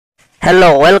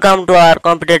Hello, welcome to our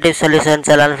competitive solution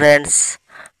channel, friends.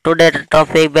 Today the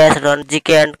topic based on GK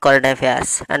and current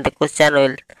affairs, and the question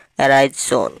will arise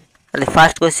soon. And the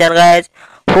first question, guys: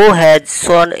 Who has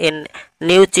sworn in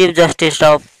new Chief Justice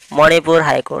of Manipur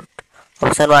High Court?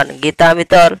 Option 1: Geeta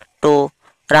Mittal. 2: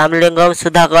 Ramlingam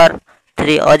Sudhakar.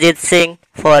 3: Ajit Singh.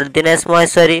 4: Dinesh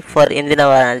Maheshwari. 4: Indira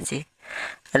Banerjee.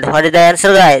 And what is the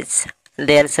answer, guys?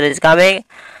 The answer is coming.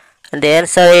 And the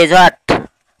answer is what?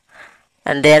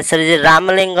 And the answer is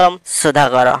Ramalingam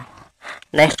Sudhakara.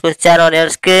 Next question on your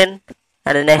screen.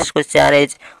 And the next question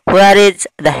is: Where is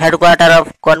the headquarters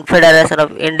of Confederation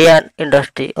of Indian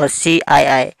Industry or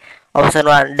CII? Option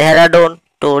 1: Dehradun.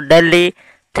 2: Delhi.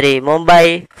 3: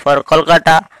 Mumbai. 4: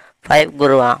 Kolkata. 5: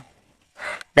 Gurgaon.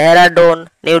 Dehradun,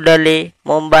 New Delhi,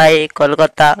 Mumbai,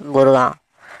 Kolkata, Gurgaon.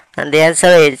 And the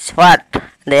answer is what?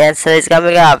 The answer is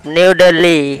coming up New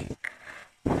Delhi.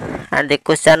 And the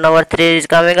question number 3 is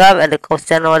coming up, and the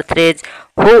question number 3 is: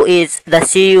 Who is the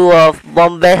CEO of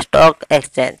Bombay Stock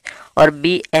Exchange or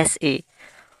BSE?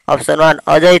 Option 1: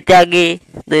 Ajay Tyagi.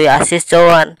 2: Ashish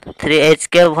Chauhan. 3: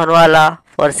 HK Bhanwala.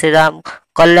 4: Sriram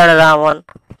Kalyan Raman.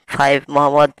 5: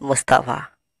 Mohammad Mustafa.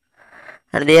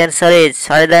 And the answer is,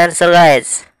 what is the answer,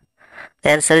 guys?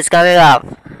 The answer is coming up,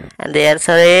 and the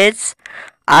answer is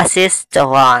Ashish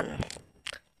Chauhan.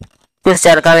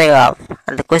 Question coming up,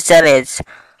 and the question is: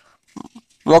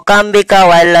 Mokambika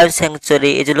Wildlife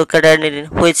Sanctuary is located in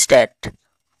which state?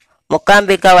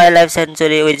 Mokambika Wildlife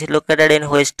Sanctuary is located in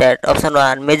which state? Option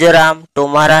 1: Mizoram. 2: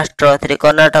 Maharashtra. 3: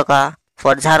 Karnataka.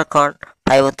 4: Jharkhand.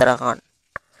 5: Uttarakhand.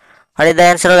 What is the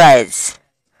answer, guys?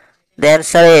 The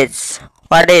answer is,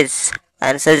 what is?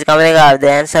 Answer is coming up. The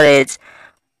answer is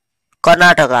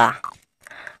Karnataka.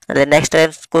 And the next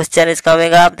question is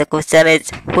coming up. The question is: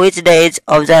 Which day is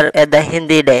observed as the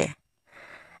Hindi Day?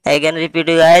 Again repeat,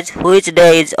 you guys. Which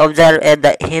day is observed as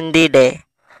the Hindi Day?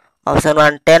 Option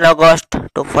 1: 10 August.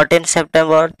 2: 14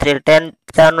 September. 3: 10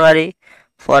 January.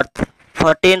 4: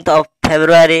 14th of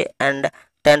February. And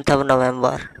 10th of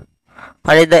November.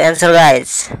 What is the answer,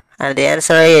 guys? And the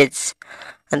answer is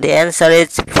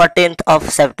 14th of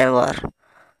September.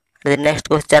 The next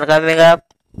question coming up: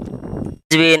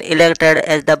 has been elected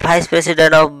as the Vice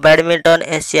President of Badminton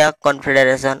Asia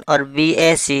Confederation or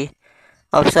BAC.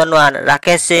 Option 1: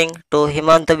 Rakesh Singh. 2: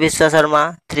 Himanta Biswa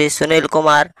Sharma. 3: Sunil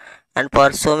Kumar. And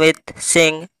 4: Sumit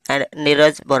Singh and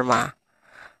Neeraj Verma.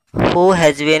 Who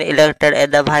has been elected as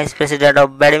the Vice President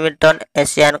of Badminton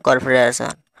Asian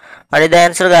Confederation? What is the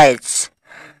answer, guys?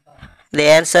 The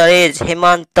answer is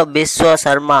Himanta Biswa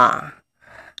Sharma.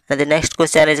 And the next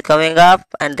question is coming up,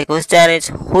 and the question is: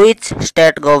 Which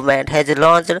state government has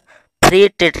launched free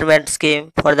treatment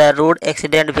scheme for the road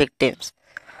accident victims?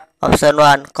 Option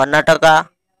 1: Karnataka.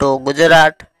 2: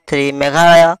 Gujarat. 3: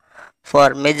 Meghalaya.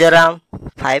 4: Mizoram.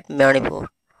 5: Manipur.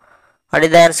 What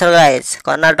is the answer, guys?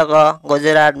 Karnataka,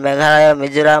 Gujarat, Meghalaya,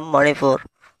 Mizoram, Manipur.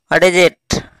 What is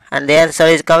it? And the answer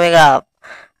is coming up.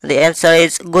 The answer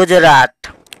is Gujarat.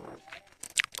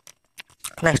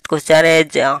 Next question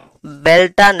is: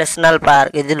 Belta National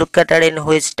Park is located in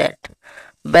which state?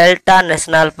 Belta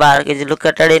National Park is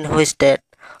located in which state?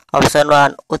 Option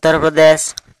 1: Uttar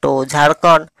Pradesh. 2: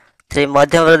 Jharkhand. 3: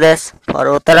 Madhya Pradesh. 4: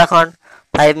 Uttarakhand.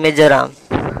 5: Mizoram.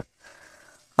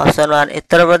 Option 1: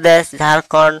 Uttar Pradesh,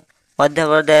 Jharkhand, Madhya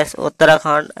Pradesh,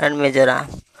 Uttarakhand and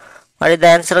Mizoram. What is the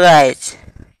answer, guys?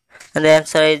 And the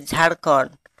answer is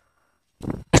Jharkhand.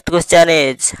 Next question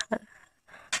is: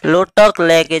 Lotok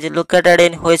Lake is located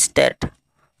in which state?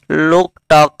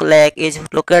 Lotok Lake is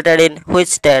located in which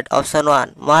state? Option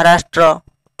 1: Maharashtra.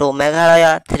 2: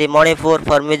 Meghalaya. 3: Manipur.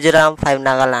 4: Mizoram. 5: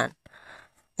 Nagaland.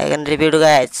 I can repeat,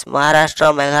 guys.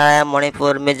 Maharashtra, Meghalaya,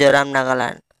 Manipur, Mizoram,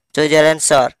 Nagaland. Choose your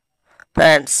answer.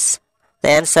 Friends, the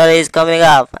answer is coming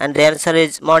up, and the answer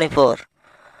is Manipur.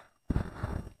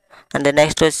 And the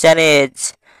next question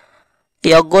is: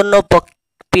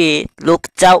 Yongunupukpi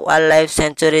Lukcha Wildlife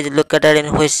Sanctuary is located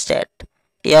in which state?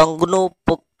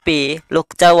 Yongunupukpi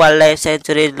Lukcha Wildlife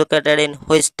Sanctuary is located in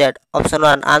which state? Option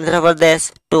 1: Andhra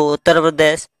Pradesh. 2: Uttar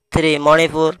Pradesh. 3: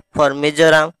 Manipur. 4: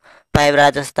 Mizoram. 5: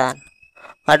 Rajasthan.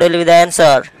 What will be the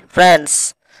answer?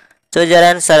 Friends, choose your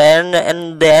answer,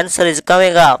 and the answer is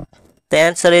coming up. The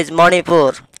answer is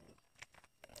Manipur.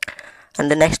 And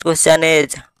the next question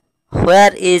is: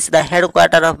 Where is the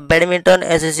headquarters of Badminton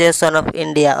Association of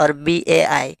India or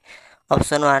BAI?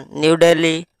 Option 1: New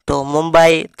Delhi. 2: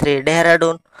 Mumbai. 3: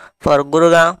 Dehradun. 4: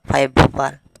 Gurgaon. 5: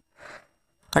 Bhopal.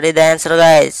 What is the answer,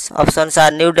 guys? Options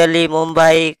are New Delhi,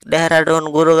 Mumbai,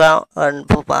 Dehradun, Gurgaon and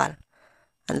Bhopal.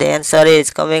 And the answer is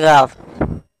coming up.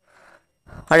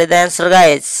 What is the answer,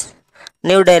 guys?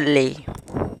 New Delhi.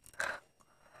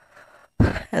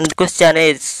 And the question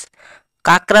is: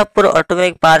 Kakrapur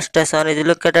Atomic Power Station is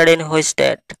located in which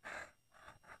state?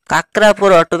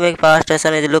 Kakrapur Atomic Power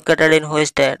Station is located in which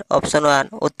state? Option 1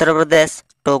 Uttar Pradesh,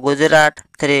 2 Gujarat,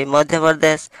 3 Madhya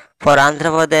Pradesh, 4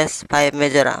 Andhra Pradesh, 5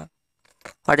 Mizoram.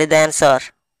 What is the answer?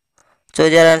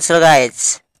 Choose your answer,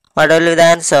 guys. What will be the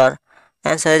answer?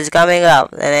 Answer is coming up.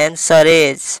 The answer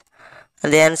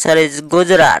is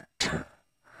Gujarat.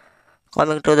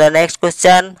 Coming to the next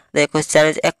question. The question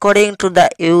is, according to the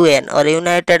UN or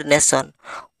United Nations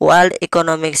World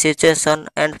Economic Situation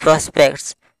and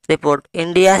Prospects report,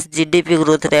 India's GDP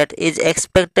growth rate is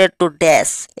expected to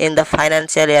dash in the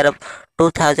financial year of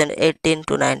 2018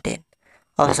 to 19.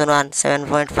 Option 1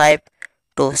 7.5,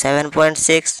 2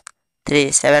 7.6, 3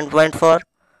 7.4,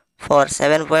 4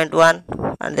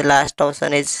 7.1, and the last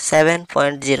option is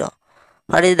 7.0.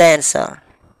 What is the answer?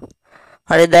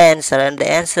 What is the answer? And the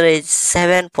answer is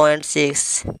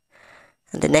 7.6.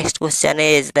 And the next question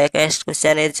is,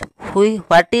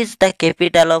 what is the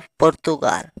capital of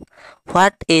Portugal?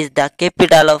 What is the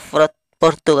capital of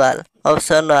Portugal?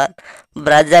 Option 1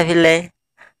 Brazzaville,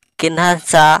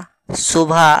 Kinshasa,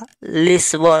 Suva,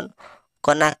 Lisbon,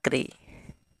 Conakry.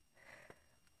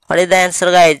 What is the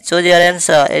answer, guys? Choose your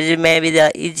answer. It may be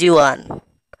the easy one.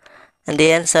 And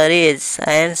the answer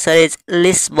is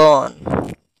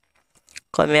Lisbon.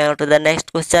 Coming on to the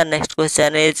next question. Next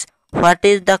question is, what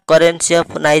is the currency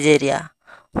of Nigeria?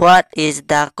 What is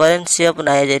the currency of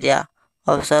Nigeria?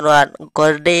 Option 1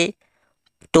 Gordi,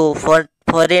 2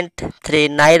 Forint, 3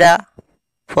 Naira,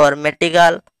 4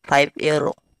 Metical, 5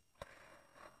 Euro.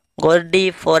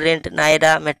 Gordi, Forint,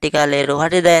 Naira, Metical, Euro.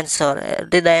 What is the answer?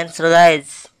 What is the answer,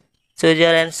 guys? Choose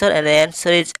your answer, and the answer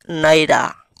is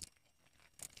Naira.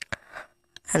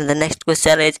 And the next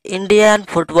question is, Indian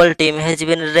football team has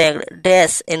been ranked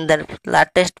dash in the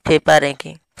latest FIFA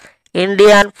ranking.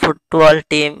 Indian football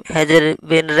team has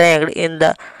been ranked in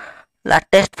the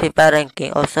latest FIFA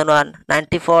ranking. Option 1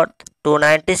 94th, 2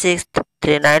 96th,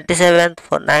 3 97th,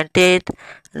 4 98th,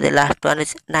 and the last one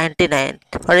is 99th.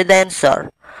 What is the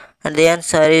answer? And the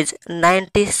answer is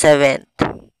 97th.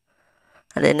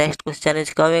 And the next question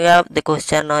is coming up. The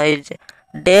question is,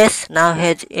 dash now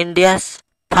has India's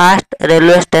first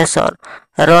railway station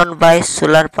run by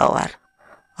solar power.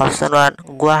 Option 1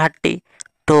 Guwahati,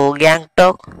 2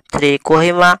 Gangtok, 3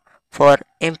 Kohima, 4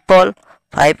 Impol,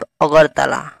 5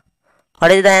 Agartala.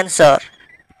 What is the answer?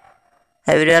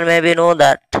 Everyone maybe know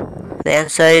that. The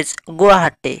answer is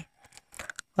Guwahati.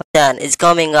 Question is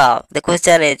coming up. The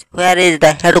question is, where is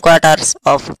the headquarters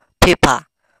of FIFA?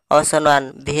 Option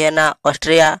 1 Vienna,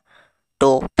 Austria,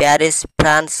 2 Paris,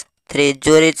 France, 3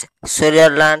 Zurich,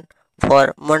 Switzerland,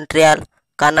 4 Montreal,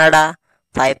 Canada,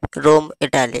 5 Rome,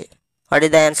 Italy. What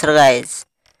is the answer, guys?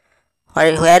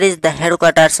 Where is the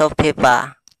headquarters of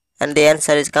FIFA? And the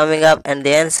answer is coming up, and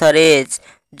the answer is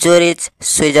Zurich,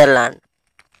 Switzerland.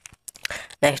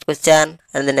 Next question,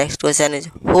 and the next question is,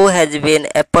 who has been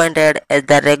appointed as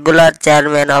the regular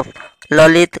chairman of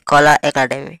Lalit Kala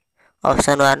Academy?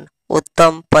 Option 1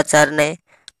 Uttam Pacharne,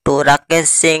 2 Rakesh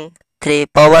Singh, 3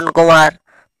 Pawan Kumar,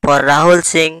 4 Rahul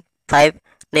Singh, 5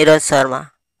 Neeraj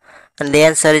Sharma. And the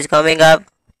answer is coming up.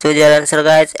 Choose your answer,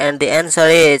 guys, and the answer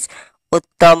is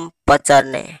Uttam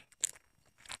Pacharne.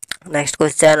 Next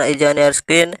question is on your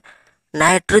screen.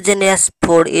 Nitrogenous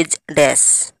food is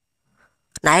dash.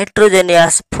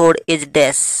 Nitrogenous food is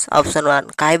dash. Option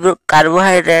 1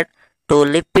 carbohydrate, 2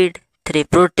 lipid, 3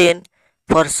 protein,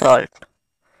 4 salt.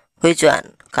 Which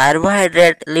one?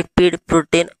 Carbohydrate, lipid,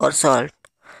 protein, or salt?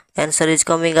 Answer is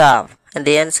coming up, and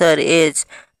the answer is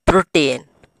protein.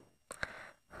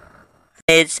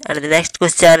 And the next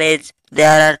question is,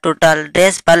 there are total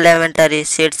dash parliamentary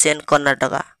seats in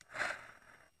Karnataka?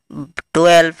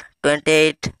 12,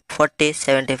 28, 40,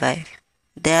 75.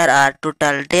 There are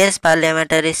total dash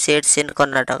parliamentary seats in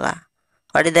Karnataka.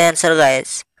 What is the answer,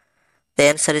 guys? The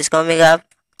answer is coming up.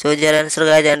 Choose your answer,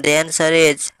 guys, and the answer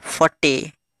is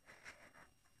 40.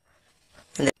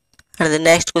 And the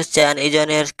next question is on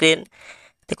your screen.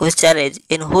 The question is,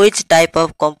 in which type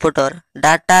of computer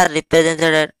data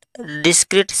represented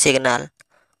discrete signal?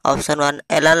 Option 1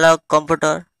 analog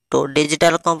computer, 2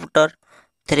 digital computer,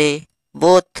 3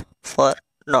 both, 4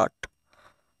 not.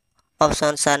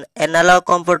 Options are analog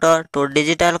computer, 2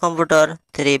 digital computer,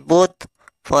 3 both,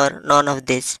 4 none of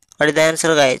these. What is the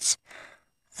answer, guys?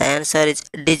 The answer is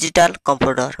digital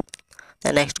computer.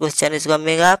 The next question is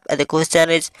coming up. The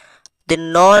question is, the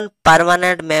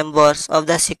non-permanent members of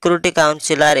the Security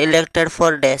Council are elected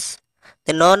for dash.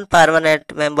 The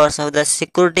non-permanent members of the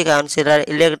Security Council are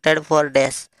elected for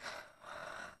dash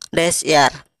year.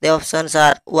 The options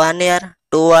are 1 year,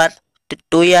 2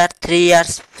 year, 3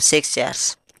 years, 6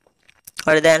 years.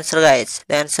 What is the answer, guys?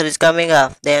 The answer is coming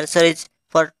up. The answer is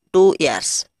for 2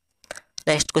 years.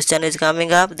 Next question is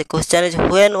coming up. The question is,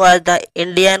 when was the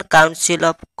Indian Council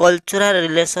of Cultural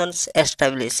Relations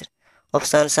established?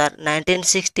 Options are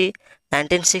 1960,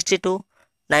 1962,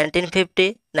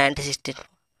 1950, 1964.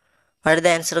 What is the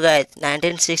answer, guys?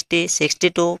 1960,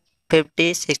 62,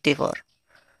 50, 64.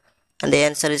 And the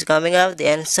answer is coming up. The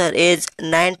answer is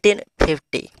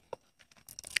 1950.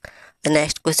 The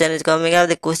next question is coming up.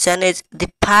 The question is, the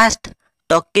first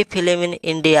talkie film in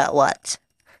India was.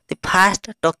 The first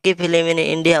talkie film in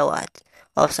India was.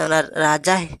 Option are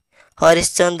Raja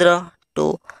Harishchandra,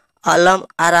 2 Alam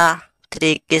Ara,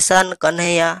 3 Kisan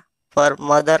Kanhaiya, for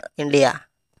Mother India.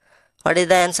 What is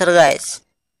the answer, guys?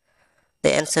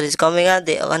 The answer is coming up.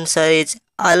 The answer is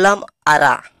Alam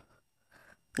Ara.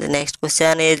 The next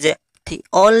question is, the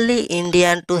only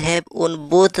Indian to have won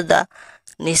both the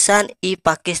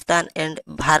Nissan-e-Pakistan and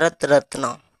Bharat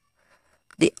Ratna.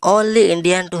 The only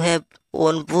Indian to have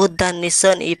won both the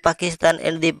Nissan-e-Pakistan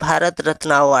and the Bharat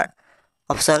Ratna award.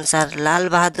 Options are Lal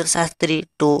Bahadur Shastri,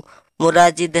 2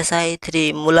 Muraji Desai,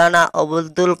 3 Maulana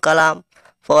Abdul Kalam,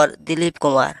 for Dilip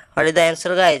Kumar. What is the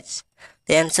answer, guys?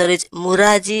 The answer is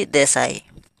Muraji Desai.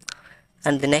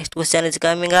 And the next question is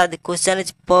coming up. The question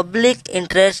is, public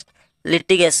interest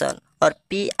litigation or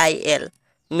PIL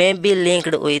may be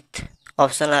linked with.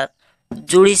 Option are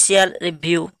judicial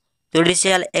review,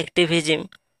 judicial activism,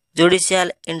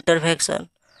 judicial intervention,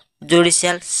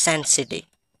 judicial sensitivity.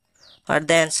 What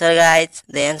the answer, guys?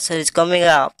 The answer is coming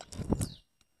up.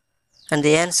 And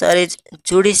the answer is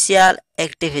judicial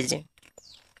activism.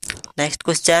 Next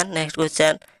question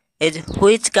is,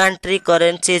 which country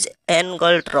currency is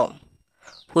Angleterm?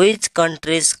 Which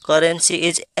country's currency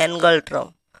is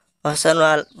Angleterm? Option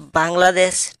 1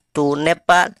 Bangladesh, 2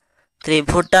 Nepal, 3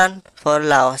 Bhutan, for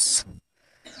Laos.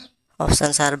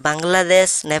 Options are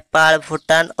Bangladesh, Nepal,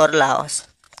 Bhutan, or Laos.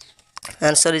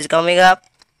 Answer is coming up,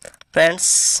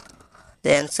 friends.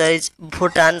 The answer is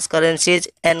Bhutan's currency is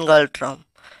Angleterm.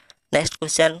 Next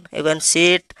question, you can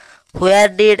see it. Where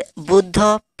did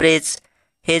Buddha preach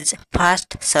his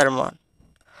first sermon?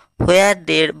 Where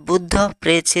did Buddha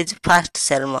preach his first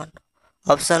sermon?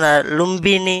 Option are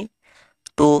Lumbini,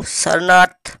 2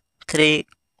 Sarnath, 3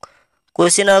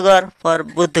 Kushinagar, for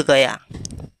Bodh Gaya.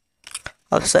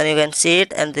 Option you can see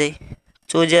it and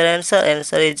choose your answer.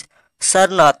 Answer is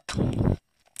Sarnath.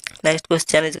 Next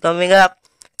question is coming up.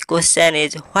 Question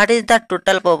is, what is the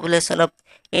total population of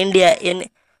India in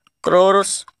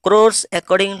crores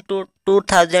according to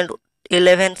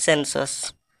 2011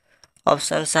 census?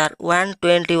 Options are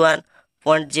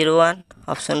 121.01,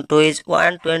 option 2 is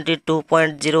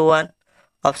 122.01,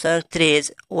 option 3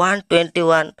 is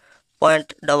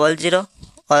 121.00,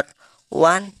 or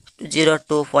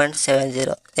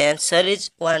 102.70. The answer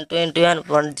is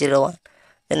 121.01.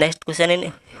 The next question,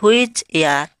 in which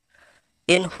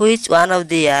one of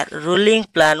the year ruling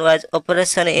plan was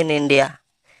operation in India?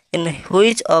 In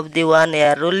which of the 1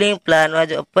 year ruling plan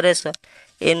was operation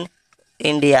in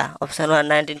India? Option 1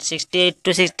 1968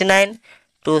 to 69,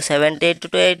 2 78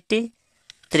 to 80,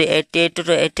 3 88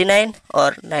 to 89,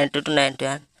 or 90 to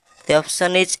 91. The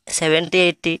option is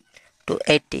 70 to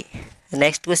 80. The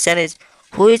next question is,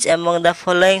 which among the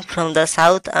following from the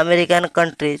South American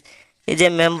countries is a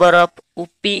member of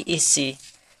UPEC?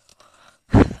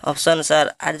 Options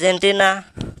are Argentina,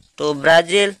 2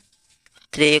 Brazil,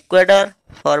 3 Ecuador,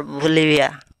 4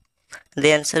 Bolivia.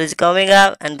 The answer is coming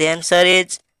up, and the answer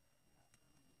is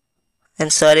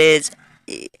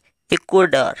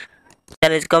Ecuador.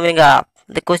 Question is coming up.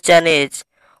 The question is,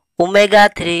 omega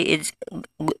 3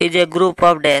 is a group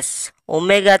of dash.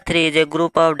 Omega 3 is a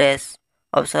group of dash.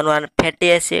 Option 1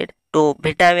 fatty acid, 2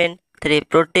 vitamin, 3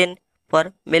 protein,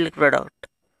 for milk product.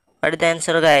 What is the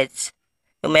answer, guys?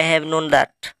 You may have known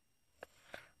that.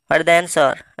 What is the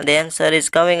answer? The answer is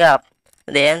coming up.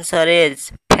 The answer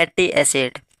is fatty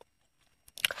acid.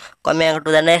 Coming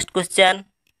to the next question.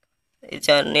 It's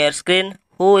on your screen.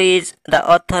 Who is the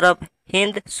author of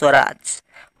Hind Swaraj?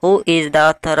 Who is the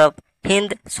author of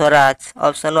Hind Swaraj?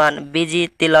 Option 1 B.G.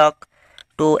 Tilak,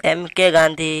 2 M.K.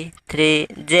 Gandhi, 3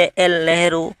 J.L.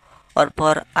 Nehru, or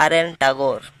 4 R.N.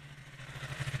 Tagore.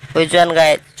 Which one,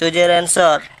 guys? Choose your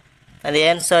answer. And the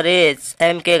answer is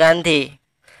M.K. Gandhi.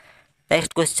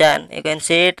 Next question, you can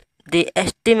see it. The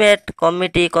estimate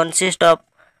committee consists of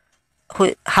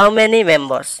how many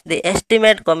members? The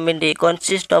estimate committee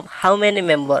consists of how many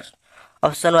members?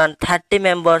 Option 1 30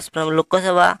 members from Lok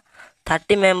Sabha,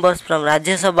 30 members from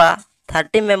Rajya Sabha,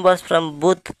 30 members from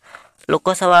both Lok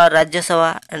Sabha, Rajya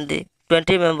Sabha, and the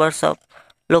 20 members of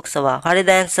Lok Sabha. What is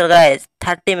the answer, guys?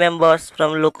 30 members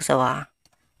from Lok Sabha.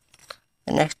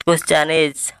 The next question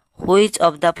is, Which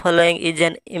of the following is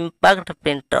an impact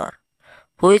printer?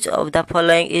 Which of the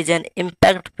following is an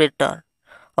impact printer?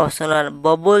 Option 1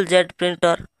 bubble jet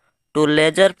printer, 2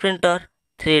 laser printer,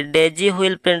 3 daisy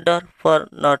wheel printer, 4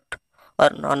 not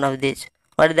or none of these.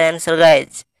 What is the answer,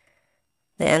 guys?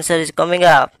 The answer is coming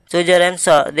up. Choose your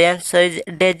answer. The answer is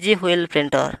daisy wheel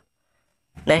printer.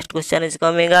 Next question is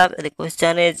coming up. The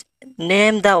question is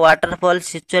name the waterfall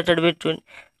situated between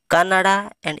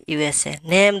Canada and USA.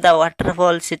 Name the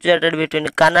waterfall situated between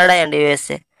Canada and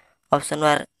USA. Option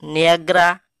 1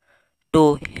 Niagara,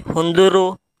 2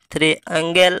 Hunduru, 3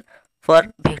 Angel,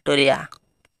 4 Victoria.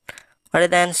 What is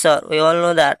the answer? We all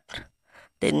know that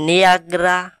the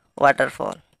Niagara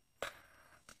waterfall.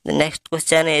 The next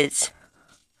question is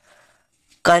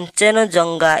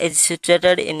Kanchenjunga is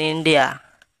situated in India.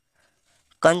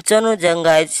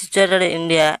 Kanchenjunga is situated in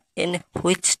India in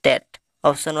which state?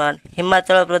 Option 1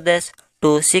 Himachal Pradesh,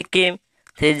 2 Sikkim,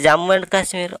 3 Jammu and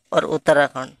Kashmir or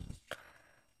Uttarakhand.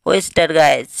 Which state,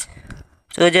 guys?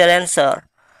 Choose your answer.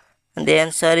 And the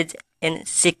answer is in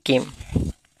Sikkim.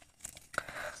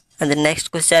 And the next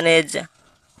question is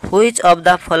which of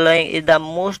the following is the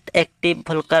most active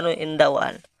volcano in the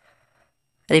world?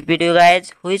 Repeat, you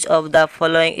guys. Which of the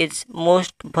following is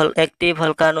most active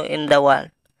volcano in the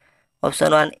world?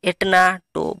 Option 1 Etna,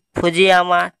 2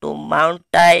 Fujiyama, 2 Mount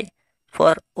Tai,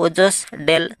 4 Ojos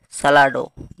del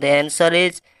Salado. The answer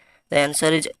is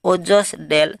Ojos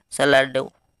del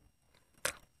Salado.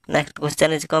 Next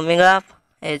question is coming up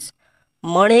is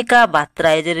Monica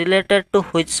Batra is related to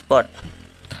which sport?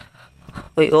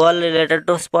 We all related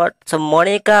to sport. So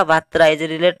Monica Batra is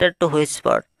related to which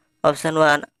sport? Option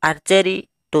 1 archery,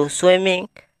 2 swimming,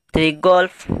 3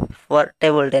 golf, 4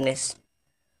 table tennis.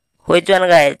 Which one,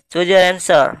 guys? Choose your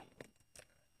answer.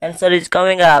 Answer is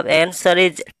coming up. Answer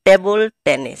is table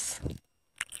tennis.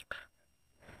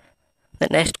 The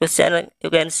next question, you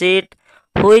can see it.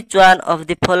 Which one of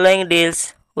the following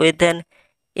deals with an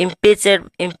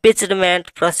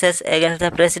impeachment process against the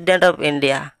President of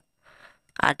India?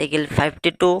 Article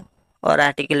 52 or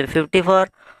Article 54,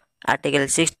 Article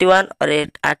 61 or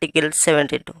Article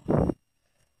 72.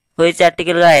 Which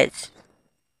article, guys?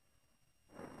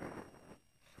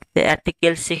 The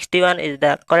Article 61 is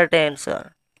the correct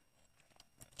answer.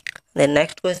 The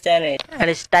next question is, and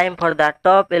it's time for the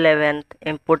top 11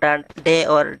 important day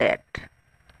or date.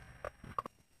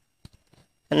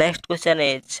 The next question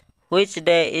is, which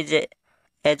day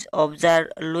is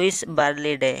observed Louis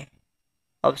Barley Day?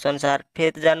 Options are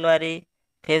 5th January,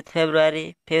 5th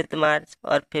February, 5th March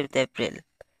or 5th April.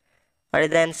 What is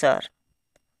the answer?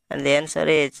 And the answer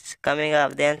is coming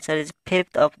up. The answer is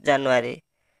 5th of January.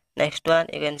 Next one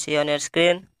you can see on your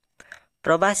screen.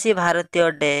 Pravasi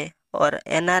Bharatiya Day or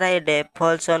NRI Day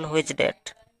falls on which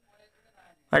date?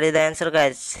 What is the answer,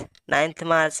 guys? 9th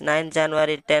March, 9th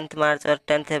January, 10th March or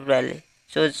 10th April.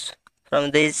 Choose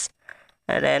from this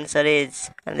and the answer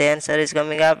is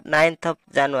coming up 9th of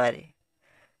January.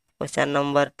 Question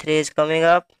number 3 is coming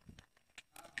up.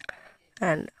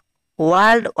 And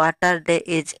World Water Day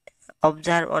is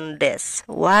observed on days.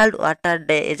 World Water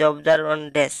Day is observed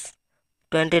on days.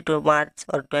 22 March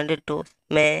or 22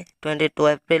 May, 22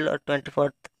 April or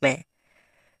 24th May.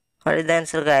 What is the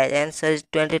answer, guys? Answer is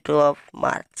 22 of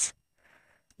March.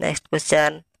 Next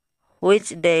question.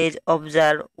 Which day is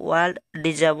observed World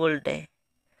Disabled Day?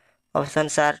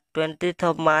 Options are 20th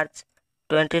of March,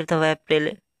 20th of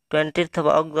April, 20th of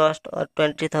August or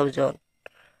 20th of June.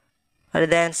 What is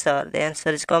the answer? The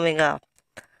answer is coming up.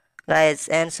 Guys,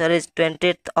 answer is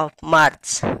 20th of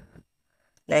March.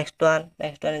 Next one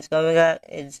is coming up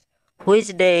is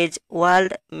which day is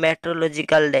World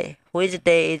Meteorological Day? Which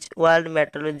day is World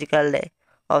Meteorological Day?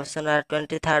 Options are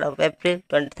 23rd of April,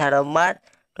 23rd of March,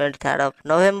 23rd of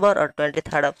November or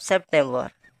 23rd of September.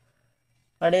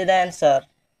 What is the answer?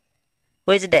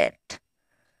 Which date?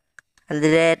 And the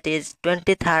date is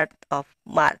 23rd of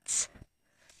March.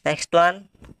 Next one.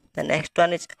 The next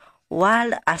one is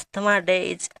World Asthma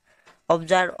Day is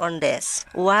observed on days.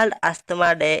 World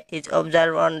Asthma Day is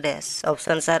observed on days.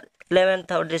 Options are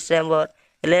 11th of December,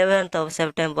 11th of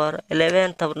September,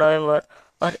 11th of November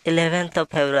or 11th of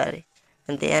February.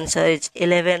 And the answer is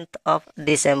 11th of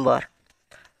December.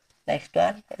 Next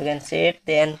one, you can see it.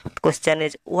 The question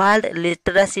is World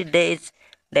Literacy Day is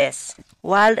days.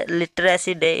 World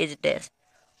Literacy Day is days.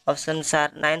 Options are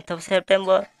 9th of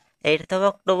September, 8th of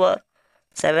October,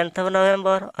 7th of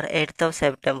November or 8th of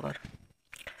September.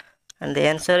 And the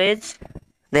answer is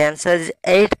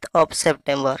 8th of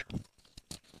September.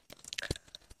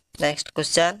 Next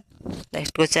question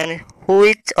is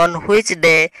on which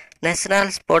day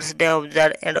National Sports Day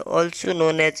observed and also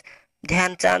known as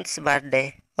Dhyan Chand's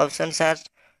birthday? Options are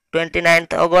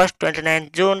 29th August,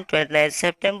 29th June, 29th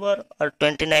September, or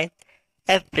 29th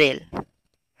April?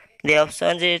 The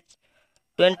option is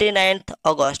 29th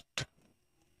August.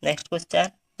 Next question.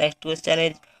 Next question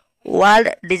is World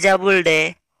Disabled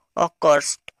Day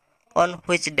occurs on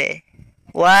which day?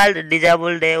 World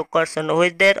Disabled Day occurs on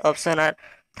which day? Option are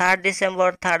 3rd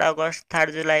December, 3rd August,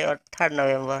 3rd July, or 3rd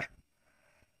November.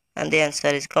 And the answer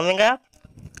is coming up.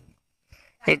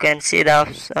 You can see the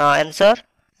answer.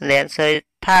 The answer is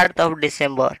 3rd of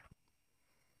December.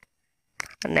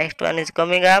 Next one is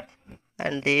coming up,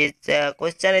 and this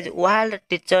question is World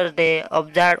Teachers Day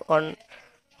observed on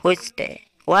which day?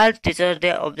 World Teachers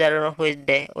Day observed on which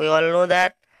day? We all know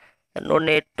that no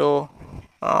need to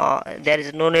there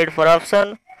is no need for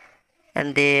option,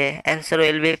 and the answer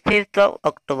will be 5th of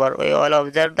October. We all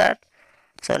observe that.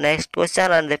 So next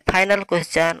question and the final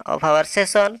question of our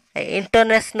session.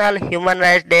 International Human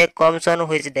Rights Day comes on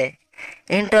which day?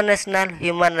 International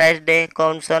Human Rights Day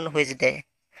comes on which day?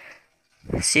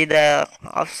 See the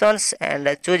options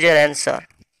and choose your answer.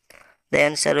 The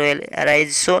answer will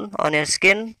arise soon on your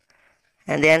screen,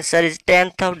 and the answer is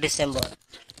 10th of December.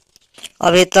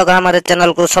 अभी तक हमारे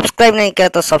channel को subscribe नहीं किया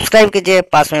तो subscribe कीजिए,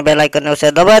 पास में bell icon है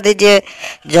उसे दबा दीजिए।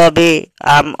 जो भी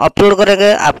हम अपलोड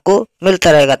करेंगे आपको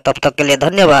मिलता रहेगा। तब तक के लिए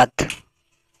धन्यवाद।